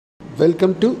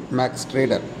Welcome to Max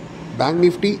Trader.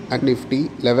 Banknifty and Nifty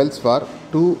levels for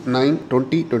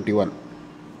 2/9/2021.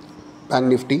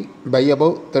 Banknifty buy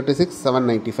above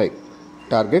 36,795.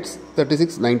 Targets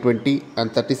 36,920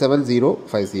 and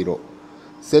 37,050.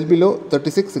 Sell below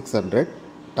 36,600.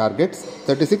 Targets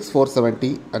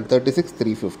 36,470 and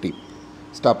 36,350.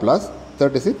 Stop loss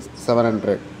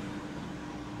 36,700.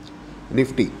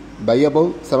 Nifty buy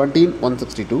above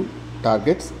 17,162.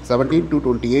 Targets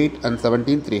 17,228 and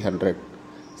 17,300.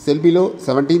 Sell below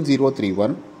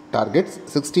 17,031. Targets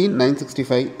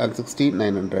 16,965 and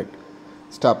 16,900.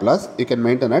 Stop loss you can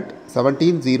maintain at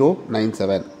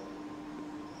 17,097.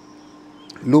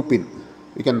 Loop in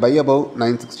you can buy above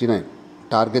 969.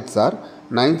 Targets are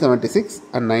 976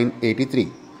 and 983.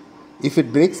 If it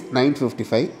breaks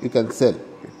 955 you can sell.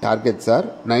 Targets are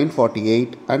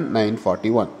 948 and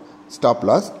 941. Stop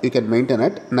loss you can maintain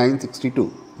at 962.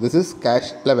 This is cash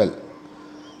level.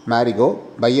 Marigo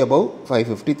buy above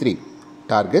 553.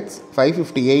 Targets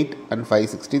 558 and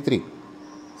 563.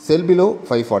 Sell below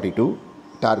 542.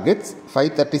 Targets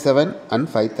 537 and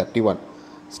 531.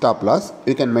 Stop loss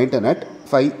you can maintain at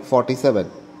 547.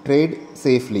 Trade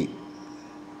safely.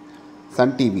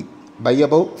 Sun TV buy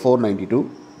above 492.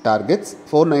 Targets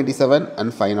 497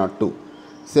 and 502.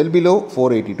 Sell below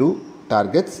 482.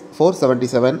 Targets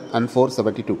 477 and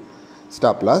 472.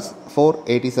 Stop loss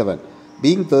 487.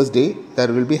 Being Thursday,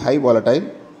 there will be high volatile.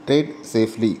 Trade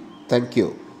safely. Thank you.